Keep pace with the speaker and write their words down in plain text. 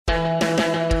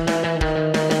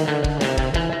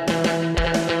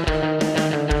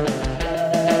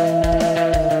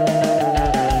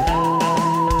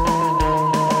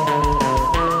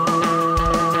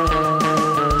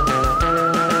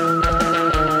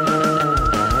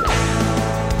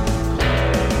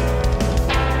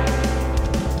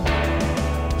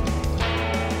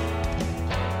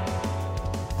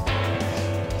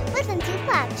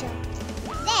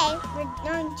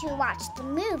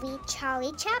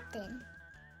Charlie Chaplin.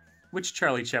 Which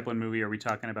Charlie Chaplin movie are we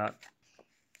talking about?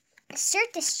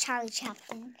 Circus Charlie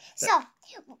Chaplin. So,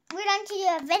 we're going to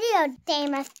do a video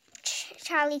game of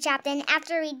Charlie Chaplin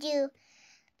after we do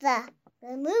the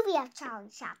movie of Charlie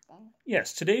Chaplin.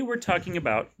 Yes, today we're talking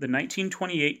about the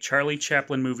 1928 Charlie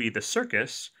Chaplin movie The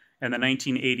Circus and the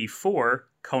 1984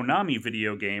 Konami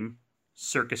video game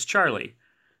CIRCUS CHARLIE.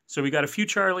 So we got a few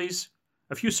Charlies,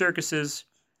 a few circuses,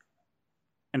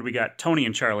 and we got Tony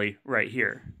and Charlie right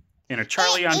here in a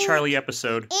Charlie-On-Charlie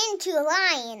episode. And two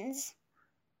lions.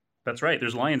 That's right,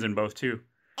 there's lions in both too.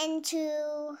 And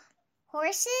two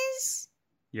horses.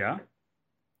 Yeah.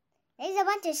 There's a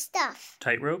bunch of stuff.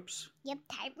 Tightropes. Yep,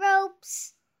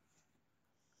 tightropes.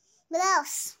 What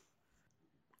else?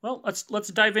 Well, let's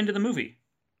dive into the movie.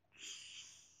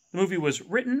 The movie was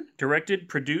written, directed,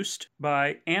 produced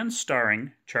by and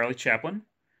starring Charlie Chaplin.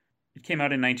 It came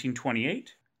out in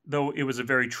 1928, though it was a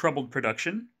very troubled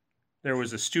production. There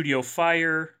was a studio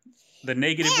fire. The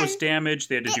negative was damaged.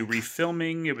 They had to do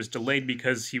refilming. It was delayed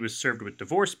because he was served with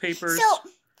divorce papers. So,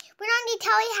 we're going to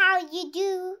tell you how you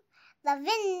do the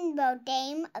video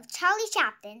game of Charlie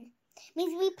Chaplin.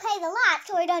 Means we played a lot,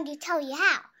 so we're going to tell you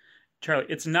how. Charlie,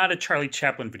 it's not a Charlie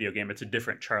Chaplin video game. It's a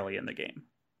different Charlie in the game.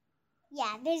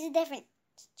 Yeah, there's a different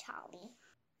Charlie.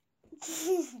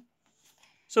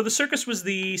 So The Circus was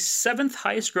the 7th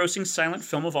highest grossing silent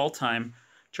film of all time.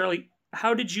 Charlie,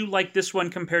 how did you like this one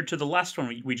compared to the last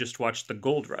one we just watched, The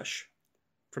Gold Rush,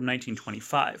 from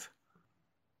 1925?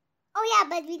 Oh yeah,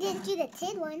 but we didn't do the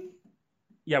kid one.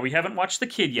 Yeah, we haven't watched The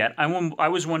Kid yet. I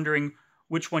was wondering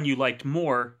which one you liked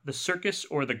more, The Circus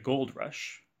or The Gold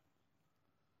Rush?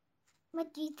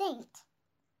 What do you think?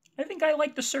 I think I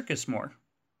like The Circus more.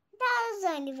 That was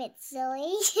kind of a bit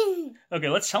silly. Okay,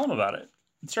 let's tell him about it.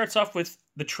 It starts off with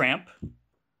the tramp.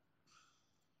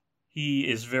 He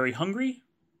is very hungry,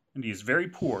 and he is very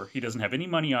poor. He doesn't have any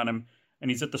money on him,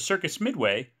 and he's at the circus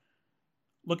midway,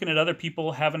 looking at other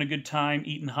people having a good time,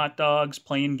 eating hot dogs,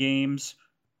 playing games.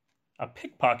 A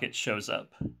pickpocket shows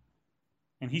up,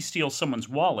 and he steals someone's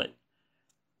wallet.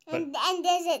 And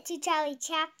does it to Charlie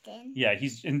Chaplin. Yeah,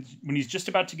 when he's just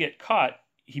about to get caught,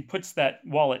 he puts that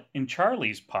wallet in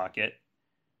Charlie's pocket,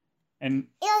 and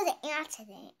it was an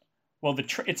accident. Well,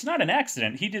 it's not an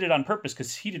accident. He did it on purpose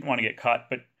because he didn't want to get caught,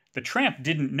 but the tramp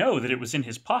didn't know that it was in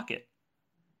his pocket.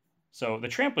 So the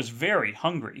tramp was very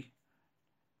hungry.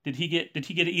 Did he get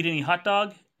to eat any hot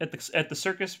dog at the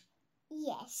circus?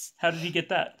 Yes. How did he get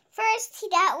that? First, he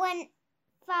got one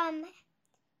from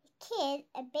a kid,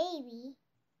 a baby.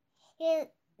 The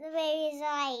baby's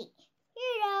like, here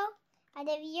you go, I'll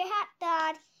give you your hot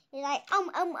dog. He's like,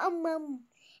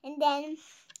 and then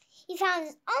he found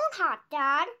his own hot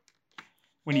dog.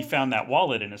 When he found that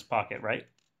wallet in his pocket, right?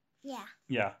 Yeah.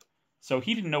 Yeah. So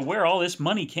he didn't know where all this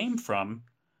money came from.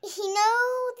 He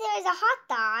knew there was a hot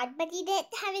dog, but he didn't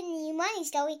have any money,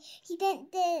 so he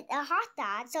didn't get a hot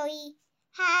dog. So he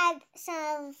had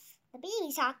some of the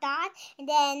baby's hot dog, and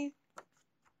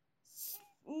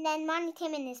then money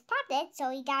came in his pocket,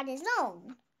 so he got his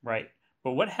own. Right.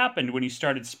 But what happened when he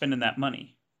started spending that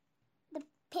money? The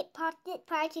pickpocket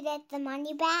tried to get the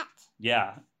money back.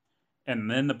 Yeah.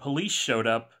 And then the police showed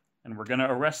up, and we're going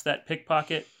to arrest that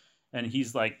pickpocket. And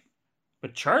he's like,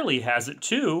 but Charlie has it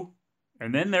too.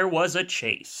 And then there was a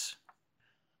chase.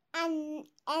 And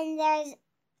there's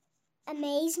a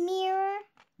maze mirror.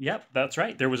 Yep, that's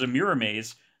right. There was a mirror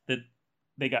maze that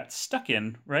they got stuck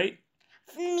in, right?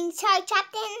 I mean, Charlie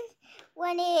Chaplin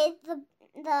wanted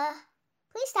the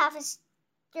police officer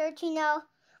to know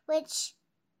which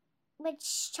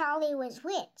Charlie was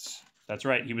which. That's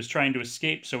right. He was trying to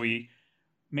escape, so he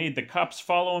made the cops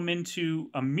follow him into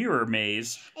a mirror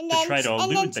maze to try to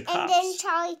elude the cops. And then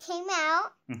Charlie came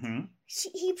out. Mm-hmm.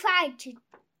 He tried to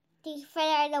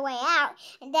figure the way out,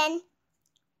 and then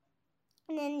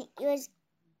he was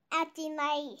acting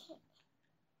like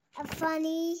a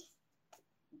funny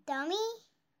dummy.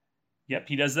 Yep,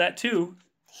 he does that too.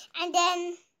 And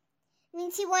then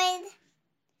means he wanted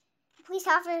the police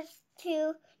officer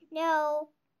to know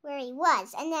where he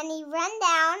was, and then he ran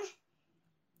down,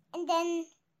 and then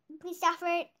the police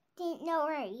officer didn't know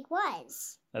where he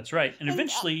was. That's right, and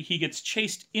eventually he gets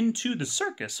chased into the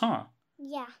circus, huh?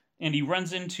 Yeah. And he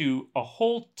runs into a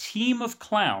whole team of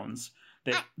clowns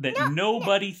that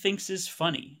nobody thinks is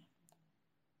funny.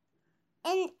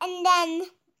 And then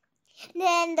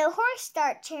the horse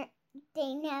starts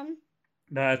chasing him.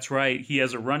 That's right. He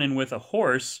has a run-in with a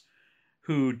horse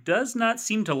who does not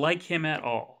seem to like him at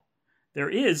all. There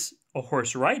is a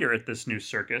horse rider at this new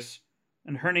circus,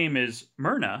 and her name is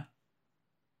Myrna,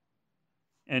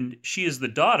 and she is the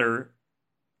daughter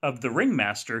of the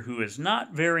ringmaster, who is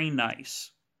not very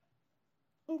nice.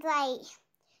 it's like,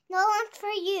 no one's for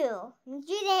you. You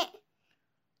didn't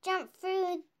jump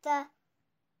through the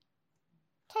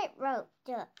tightrope,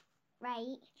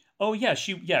 right? Oh yeah,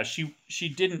 she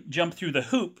didn't jump through the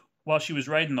hoop while she was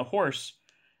riding the horse,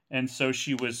 and so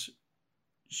she was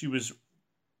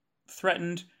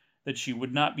threatened that she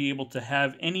would not be able to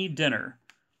have any dinner.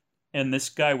 And this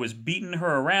guy was beating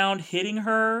her around, hitting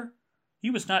her. He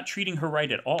was not treating her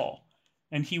right at all.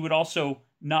 And he would also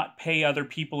not pay other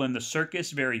people in the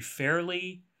circus very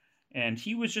fairly. And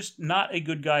he was just not a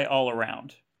good guy all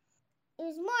around. It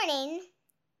was morning.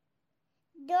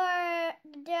 The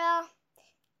girl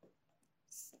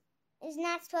is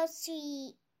not supposed to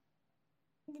eat.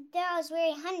 The girl is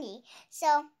very hungry.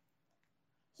 So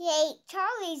he ate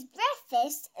Charlie's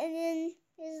breakfast and then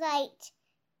he was like,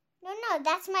 no,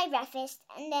 that's my breakfast.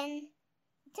 And then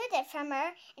he took it from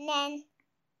her and then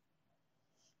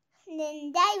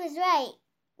Daddy was right.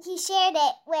 He shared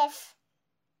it with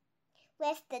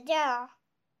the girl.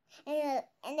 And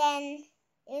then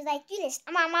it was like, do this.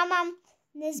 Mom.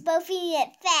 And they're both eating it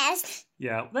fast.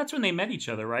 Yeah, that's when they met each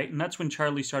other, right? And that's when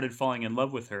Charlie started falling in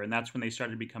love with her, and that's when they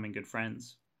started becoming good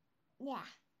friends. Yeah.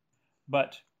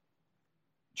 But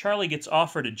Charlie gets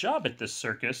offered a job at this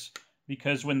circus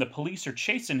because when the police are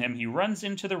chasing him, he runs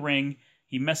into the ring,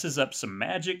 he messes up some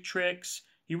magic tricks.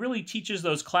 He really teaches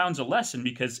those clowns a lesson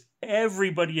because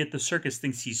everybody at the circus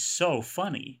thinks he's so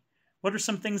funny. What are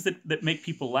some things that make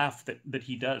people laugh that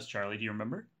he does, Charlie? Do you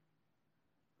remember?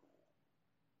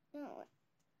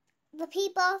 The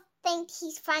people think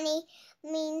he's funny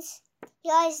means he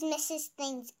always messes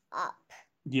things up.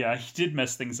 Yeah, he did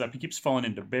mess things up. He keeps falling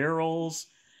into barrels.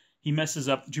 He messes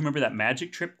up. Do you remember that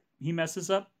magic trick he messes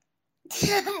up?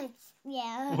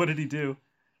 Yeah. What did he do?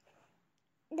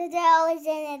 The girl is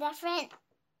in a different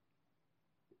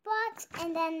box,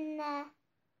 and then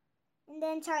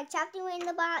Charlie Chaplin went in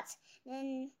the box,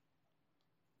 and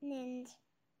then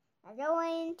I go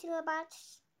into a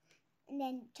box, and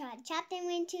then Charlie Chaplin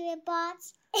went into a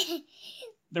box.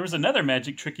 There was another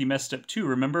magic trick he messed up too.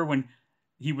 Remember when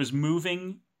he was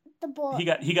moving? The ball. He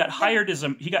got hired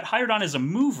on as a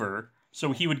mover,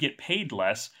 so he would get paid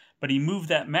less. But he moved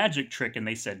that magic trick, and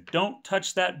they said, "Don't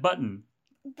touch that button."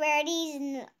 Birdies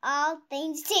and all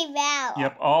things came out.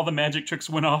 Yep, all the magic tricks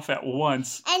went off at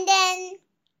once. And then,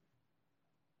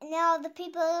 all the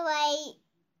people they're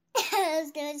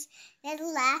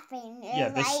laughing. Yeah,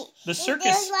 the circus. It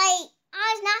was like,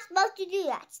 I was not supposed to do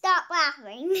that. Stop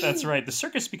laughing. That's right. The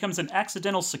circus becomes an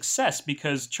accidental success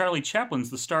because Charlie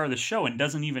Chaplin's the star of the show and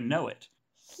doesn't even know it.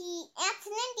 He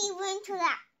accidentally went to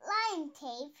that lion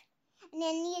tape, and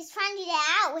then he was trying to get it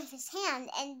out with his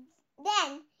hand, and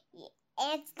then he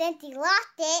accidentally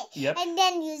lost it. Yep. And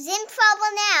then he was in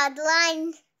trouble now. The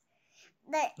lion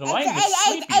was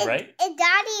sleepy, right?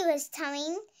 Daddy was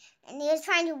coming, and he was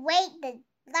trying to wake the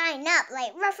lion up,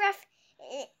 like ruff.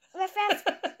 He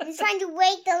was trying to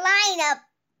wake the lion up,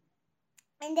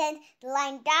 and then the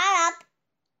lion got up,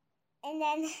 and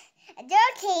then a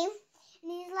girl came,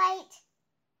 and he's like,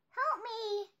 "Help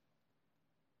me!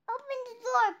 Open the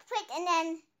door quick!" And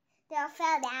then the girl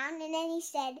fell down, and then he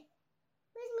said,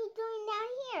 "What's me doing down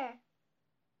here?"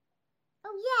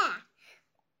 Oh yeah,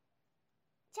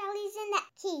 Charlie's in that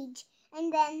cage,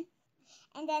 and then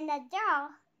the girl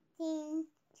came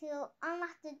to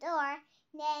unlock the door,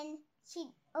 and then she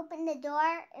opened the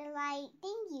door and like,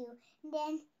 "Thank you." And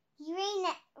then he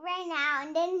ran out,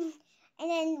 and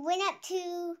then went up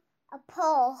to a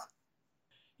pole.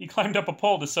 He climbed up a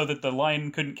pole so that the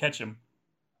lion couldn't catch him.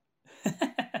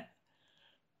 And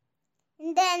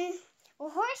then a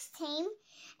horse came,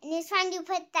 and he was trying to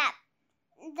put the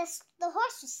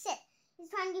horse was sick. He was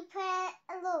trying to put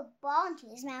a little ball into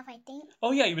his mouth, I think.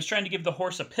 Oh yeah, he was trying to give the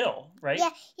horse a pill, right?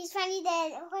 Yeah, he was trying to give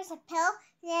the horse a pill,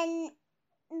 and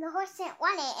the horse didn't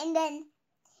want it, and then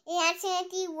it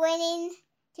accidentally went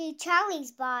into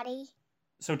Charlie's body.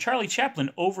 So Charlie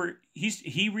Chaplin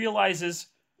he realizes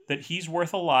that he's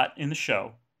worth a lot in the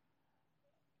show.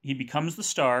 He becomes the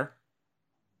star,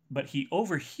 but he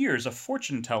overhears a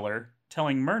fortune teller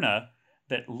telling Myrna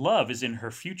that love is in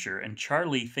her future, and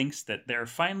Charlie thinks that they're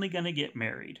finally going to get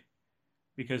married.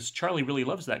 Because Charlie really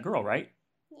loves that girl, right?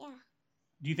 Yeah.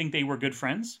 Do you think they were good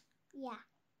friends? Yeah.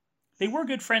 They were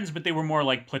good friends, but they were more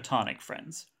like platonic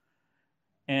friends.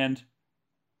 And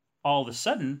all of a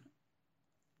sudden,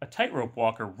 a tightrope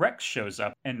walker, Rex, shows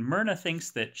up, and Myrna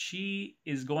thinks that she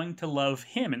is going to love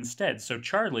him instead. So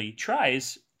Charlie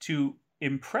tries to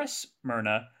impress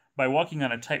Myrna by walking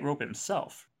on a tightrope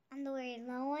himself. On the very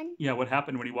low one? Yeah, what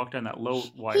happened when he walked on that low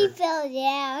wire? He fell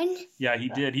down. Yeah, he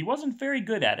did. He wasn't very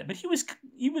good at it, but he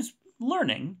was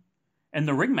learning, and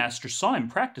the ringmaster saw him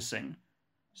practicing.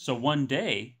 So one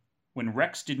day, when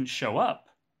Rex didn't show up...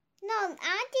 No, I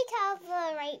want to tell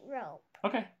the right rope.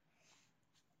 Okay.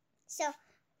 So,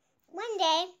 one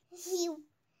day, he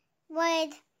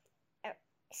wanted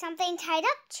something tied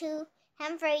up to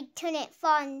him for he couldn't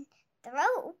fall on the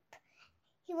rope.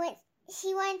 He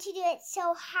wanted to do it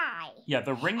so high. Yeah,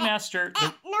 the ringmaster...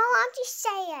 No, I'll just say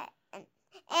it.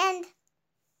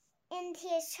 And he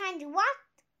was trying to walk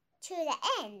to the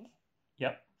end.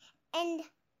 Yep. And...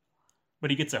 But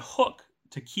he gets a hook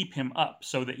to keep him up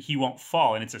so that he won't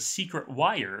fall. And it's a secret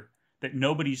wire that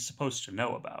nobody's supposed to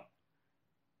know about.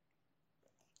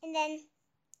 And then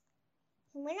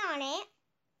he went on it.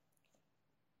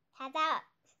 Had that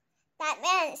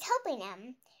man is helping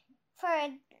him for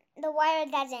the wire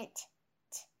doesn't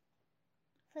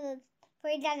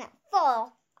he doesn't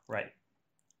fall. Right.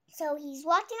 So he's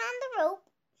walking on the rope.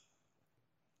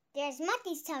 There's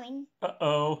monkeys coming.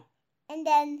 Uh-oh. And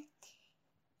then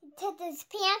he took his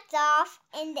pants off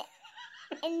and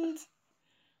he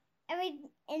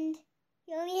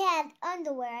only had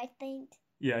underwear, I think.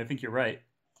 Yeah, I think you're right.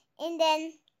 And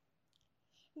then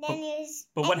he was...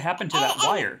 But what happened to that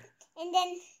wire? And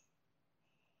then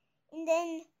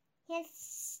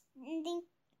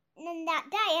that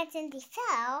dance and he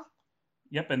fell.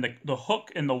 Yep, and the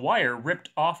hook and the wire ripped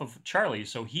off of Charlie,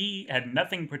 so he had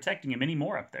nothing protecting him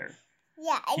anymore up there.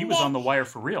 Yeah. He was on the wire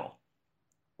for real.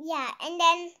 Yeah, and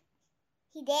then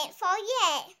he didn't fall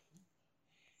yet.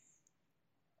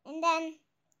 And then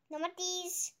the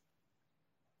monkeys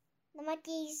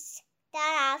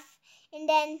got off, and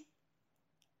then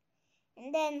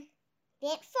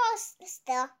didn't fall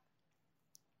still.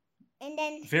 And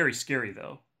then... Very scary,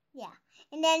 though. Yeah.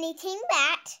 And then he came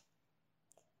back.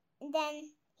 And then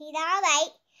he got a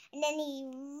light. And then he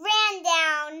ran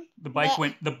down.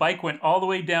 The bike went all the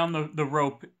way down the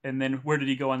rope. And then where did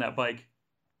he go on that bike?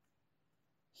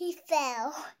 He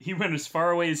fell. He went as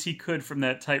far away as he could from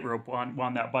that tightrope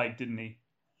on that bike, didn't he?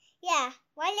 Yeah.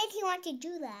 Why did he want to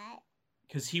do that?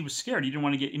 Because he was scared. He didn't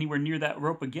want to get anywhere near that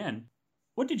rope again.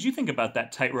 What did you think about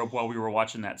that tightrope while we were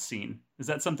watching that scene? Is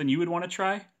that something you would want to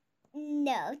try?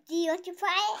 No. Do you want to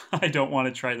try it? I don't want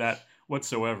to try that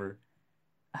whatsoever.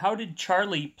 How did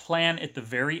Charlie plan at the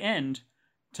very end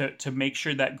to make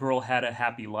sure that girl had a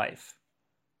happy life?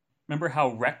 Remember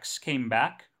how Rex came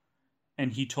back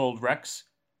and he told Rex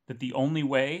that the only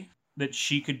way that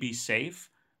she could be safe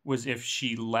was if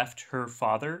she left her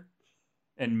father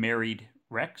and married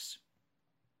Rex?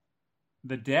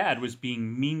 The dad was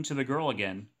being mean to the girl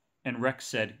again, and Rex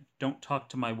said, "Don't talk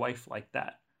to my wife like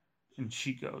that." And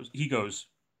he goes,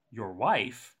 "Your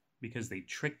wife?" Because they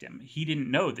tricked him. He didn't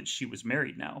know that she was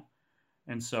married now.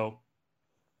 And so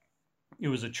it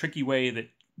was a tricky way that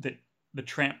the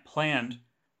tramp planned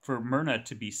for Myrna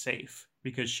to be safe,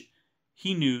 because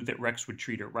he knew that Rex would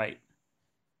treat her right.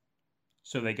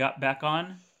 So they got back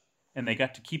on, and they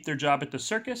got to keep their job at the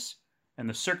circus, and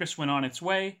the circus went on its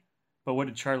way. But what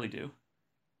did Charlie do?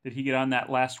 Did he get on that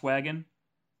last wagon?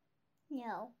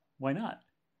 No. Why not?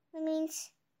 That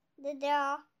means the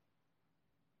girl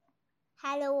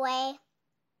had a way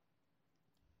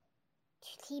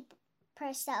to keep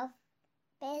herself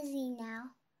busy now.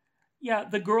 Yeah,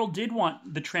 the girl did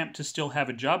want the tramp to still have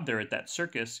a job there at that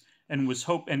circus, and was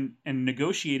and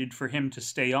negotiated for him to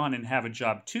stay on and have a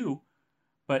job too.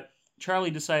 But Charlie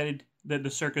decided that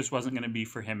the circus wasn't going to be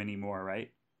for him anymore,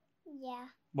 right? Yeah.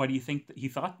 Why do you think that he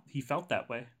felt that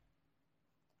way?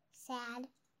 Sad.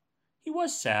 He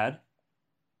was sad.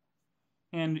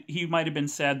 And he might have been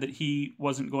sad that he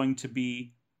wasn't going to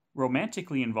be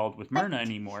romantically involved with Myrna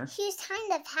anymore. He's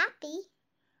kind of happy.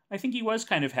 I think he was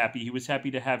kind of happy. He was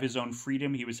happy to have his own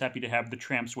freedom. He was happy to have the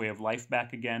tramp's way of life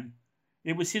back again.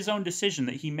 It was his own decision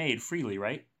that he made freely,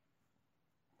 right?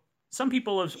 Some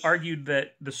people have argued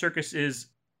that the circus is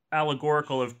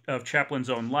allegorical of Chaplin's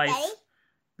own life. Ready?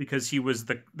 Because he was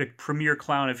the premier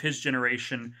clown of his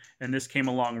generation, and this came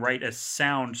along right as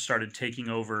sound started taking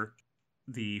over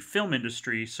the film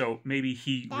industry, so maybe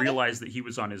he realized that he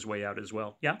was on his way out as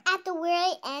well. Yeah? At the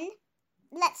very end,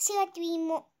 let's see what we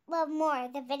love more,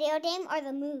 the video game or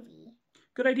the movie.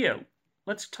 Good idea.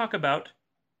 Let's talk about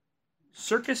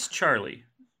CIRCUS CHARLIE.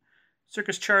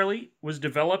 CIRCUS CHARLIE was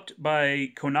developed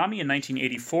by Konami in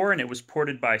 1984, and it was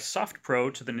ported by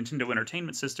SoftPro to the Nintendo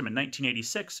Entertainment System in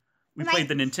 1986. We played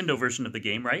the Nintendo version of the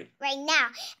game, right? Right now.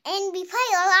 And we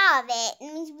played a lot of it.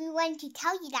 It means we wanted to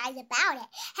tell you guys about it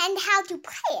and how to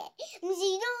play it. It means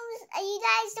you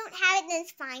guys don't have it, then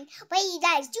it's fine. But you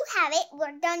guys do have it.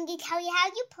 We're going to tell you how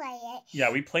to play it.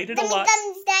 Yeah, we played it a lot. That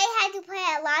means Daddy had to play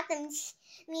it a lot. That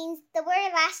means the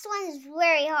very last one is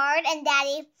very hard, and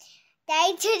Daddy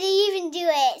couldn't even do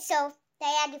it. So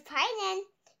Daddy had to play it,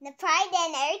 and the pride,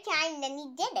 then every time, then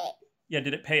you did it. Yeah,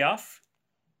 did it pay off?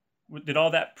 Did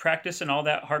all that practice and all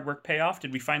that hard work pay off?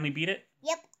 Did we finally beat it?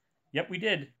 Yep. Yep, we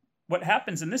did. What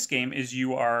happens in this game is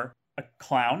you are a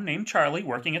clown named Charlie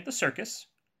working at the circus,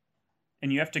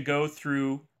 and you have to go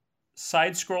through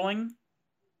side-scrolling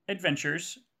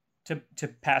adventures to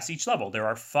pass each level. There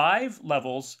are 5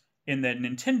 levels in the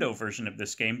Nintendo version of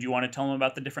this game. Do you want to tell them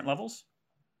about the different levels?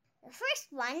 The first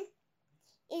one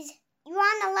is you're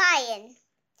on a lion,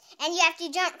 and you have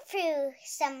to jump through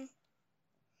some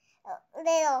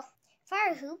little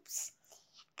fire hoops,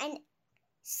 and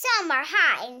some are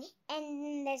high,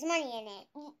 and there's money in it.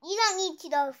 You don't need to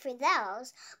go for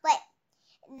those, but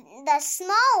the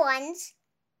small ones,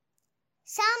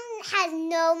 some has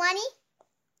no money,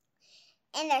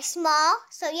 and they're small,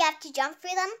 so you have to jump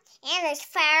through them, and there's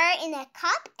fire in a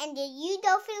cup, and if you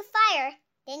go through the fire,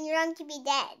 then you're going to be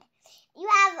dead. You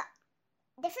have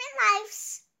different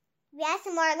lives. If you have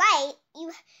some more light,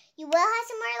 you will have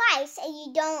some more lives, and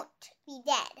you don't be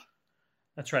dead.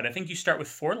 That's right. I think you start with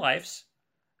 4 lives,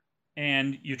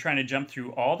 and you're trying to jump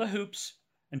through all the hoops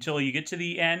until you get to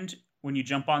the end when you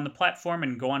jump on the platform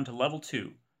and go on to level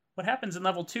 2. What happens in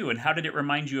level 2, and how did it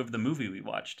remind you of the movie we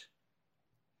watched?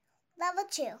 Level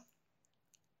 2.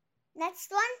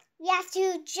 Next one, you have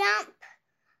to jump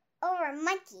over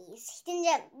monkeys. You can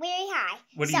jump very high.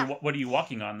 What are you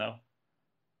walking on, though?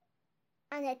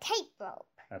 On a tightrope.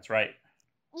 That's right.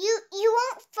 You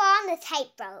won't fall on the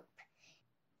tightrope.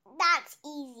 That's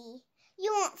easy.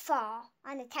 You won't fall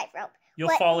on the tightrope. You'll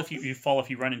fall if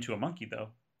you run into a monkey, though.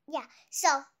 Yeah. So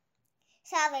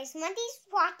there's monkeys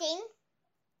walking,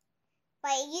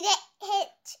 but if you get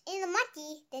hit in the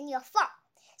monkey, then you'll fall.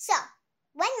 So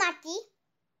one monkey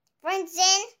runs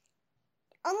in.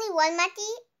 Only one monkey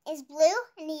is blue,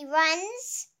 and he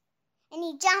runs, and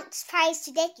he jumps, tries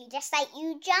to get you, just like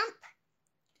you jump.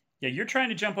 Yeah, you're trying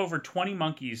to jump over 20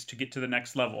 monkeys to get to the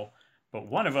next level, but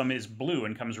one of them is blue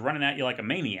and comes running at you like a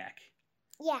maniac.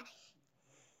 Yeah.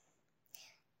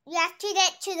 You have to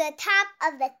get to the top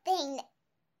of the thing,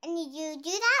 and you do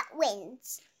that,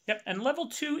 wins. Yep, and level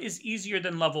 2 is easier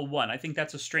than level 1. I think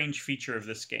that's a strange feature of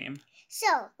this game. So,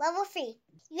 level 3.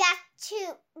 You have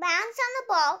to bounce on the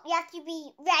ball. You have to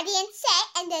be ready and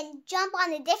set, and then jump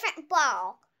on a different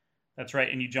ball. That's right,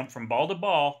 and you jump from ball to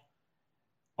ball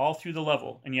all through the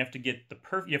level, and you have to get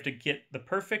the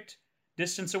perfect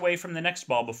distance away from the next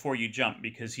ball before you jump,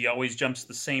 because he always jumps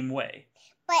the same way.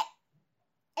 But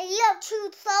if you go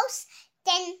too close,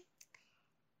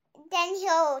 then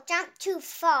he'll jump too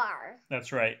far.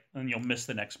 That's right, and you'll miss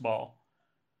the next ball.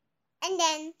 And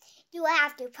then you will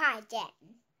have to try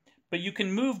again. But you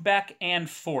can move back and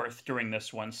forth during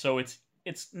this one, so it's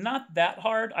not that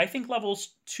hard. I think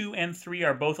levels 2 and 3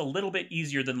 are both a little bit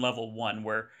easier than level 1,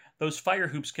 where those fire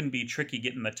hoops can be tricky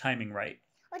getting the timing right.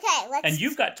 Okay, let's... And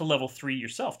you've got to level 3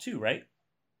 yourself too, right?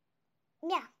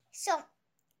 Yeah, so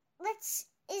let's...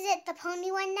 Is it the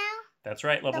pony one now? That's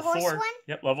right, level 4. The horse one?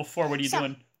 Yep, level 4. What are you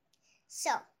doing?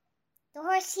 So, the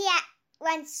horse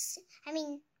runs...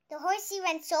 the horse, he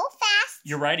runs so fast.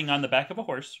 You're riding on the back of a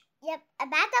horse. Yep, a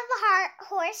back of a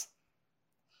horse.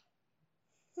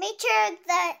 Make sure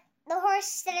the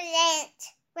horse doesn't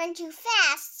run too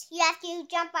fast. You have to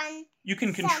jump on... You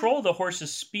can control the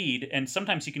horse's speed, and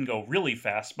sometimes he can go really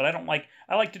fast, but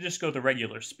I like to just go the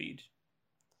regular speed.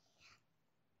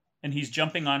 And he's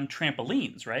jumping on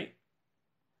trampolines, right?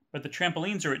 But the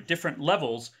trampolines are at different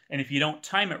levels, and if you don't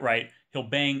time it right,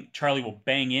 Charlie will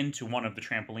bang into one of the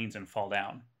trampolines and fall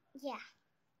down. Yeah.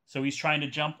 So he's trying to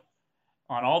jump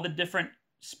on all the different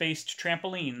spaced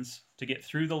trampolines to get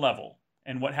through the level.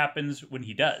 And what happens when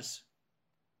he does?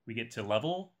 We get to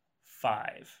level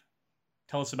 5.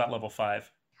 Tell us about level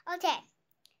 5. Okay.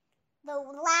 The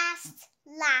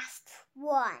last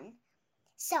one.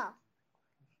 So,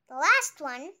 the last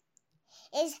one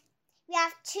is you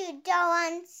have to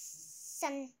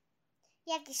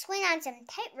swing on some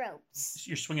tight ropes.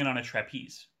 You're swinging on a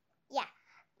trapeze. Yeah.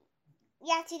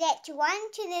 You have to get to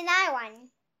one to the another one.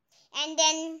 And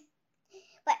then,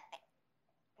 but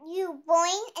you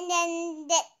boing, and then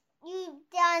you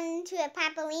down to a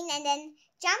trampoline, and then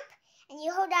jump, and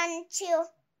you hold on to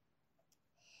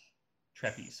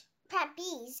trapeze.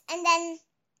 And then,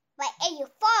 but if you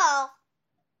fall,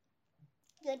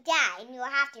 you'll die, and you'll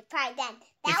have to try again.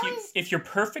 If you're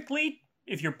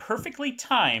perfectly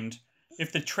timed,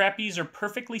 if the trapeze are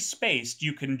perfectly spaced,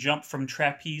 you can jump from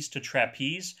trapeze to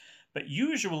trapeze. But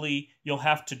usually, you'll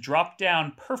have to drop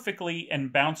down perfectly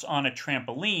and bounce on a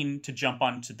trampoline to jump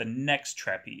onto the next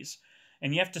trapeze.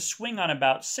 And you have to swing on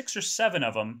about 6 or 7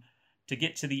 of them to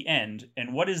get to the end.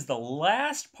 And what is the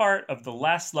last part of the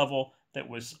last level that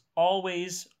was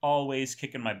always, always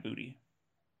kicking my booty?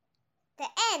 The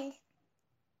end.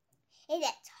 It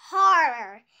gets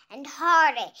harder and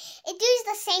harder. It does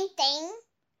the same thing.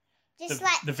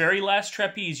 The very last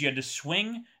trapeze, you had to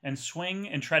swing and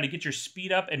try to get your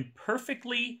speed up and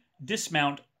perfectly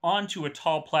dismount onto a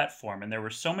tall platform. And there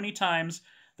were so many times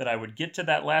that I would get to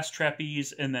that last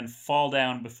trapeze and then fall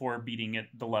down before beating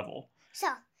the level.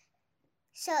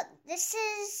 So this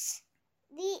is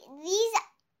these.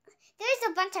 There's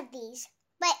a bunch of these,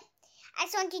 but I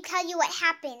just want to tell you what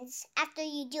happens after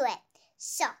you do it.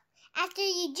 So after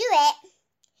you do it,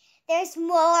 there's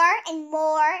more and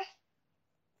more.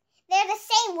 They're the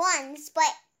same ones,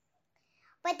 but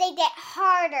they get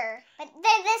harder. But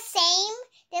they're the same.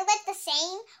 They look the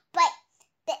same, but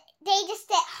they just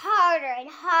get harder and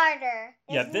harder.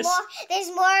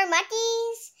 There's more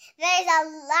monkeys. There's a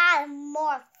lot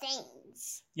more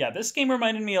things. Yeah, this game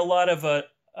reminded me a lot of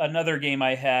another game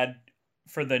I had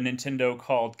for the Nintendo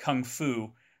called Kung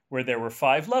Fu, where there were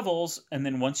 5 levels, and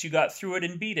then once you got through it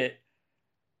and beat it,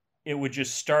 it would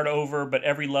just start over, but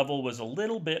every level was a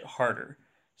little bit harder.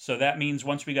 So that means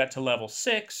once we got to level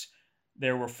 6,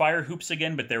 there were fire hoops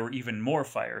again, but there were even more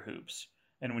fire hoops.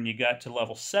 And when you got to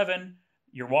level 7,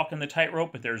 you're walking the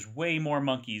tightrope, but there's way more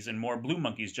monkeys and more blue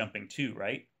monkeys jumping too,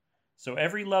 right? So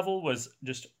every level was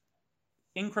just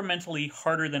incrementally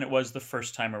harder than it was the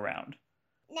first time around.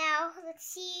 Now, let's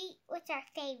see what's our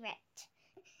favorite.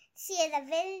 See if the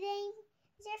video game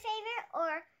is your favorite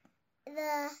or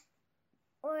the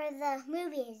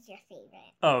movie is your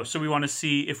favorite. Oh, so we want to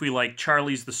see if we like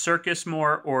Charlie's the Circus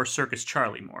more or Circus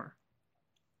Charlie more.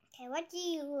 Okay, what do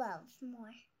you love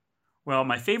more? Well,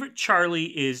 my favorite Charlie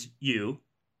is you.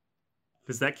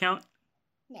 Does that count?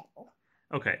 No.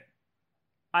 Okay.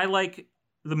 I like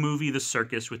the movie The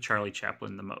Circus with Charlie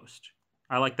Chaplin the most.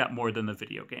 I like that more than the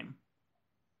video game.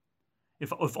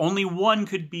 If only one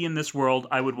could be in this world,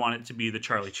 I would want it to be the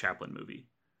Charlie Chaplin movie.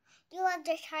 You love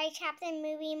the Charlie Chaplin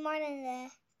movie more than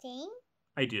the game?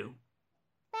 I do.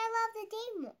 But I love the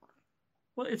game more.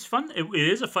 Well, it's fun. It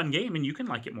is a fun game, and you can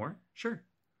like it more. Sure.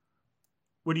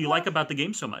 What do you like about the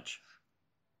game so much?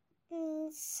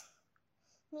 Means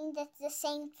it's the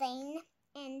same thing,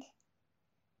 and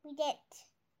we get,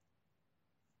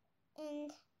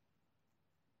 and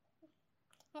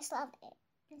I just love it.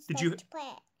 Did you to play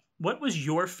it? What was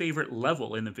your favorite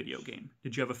level in the video game?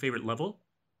 Did you have a favorite level?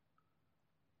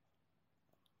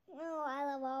 No, I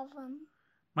love all of them.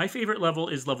 My favorite level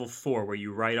is level 4, where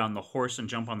you ride on the horse and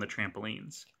jump on the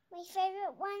trampolines. My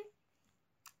favorite one,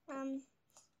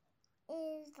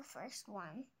 is the first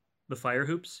one. The fire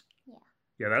hoops? Yeah.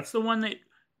 Yeah, that's the one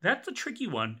that's a tricky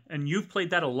one, and you've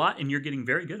played that a lot, and you're getting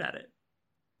very good at it.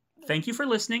 Thank you for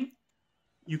listening.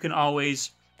 You can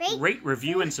always rate,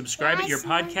 review, and subscribe at your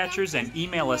podcatchers and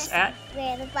email us at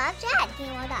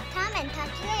RareTheBobChat@gmail.com and talk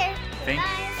to you later.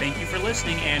 Thank you for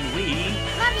listening, and we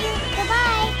love you.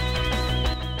 Goodbye.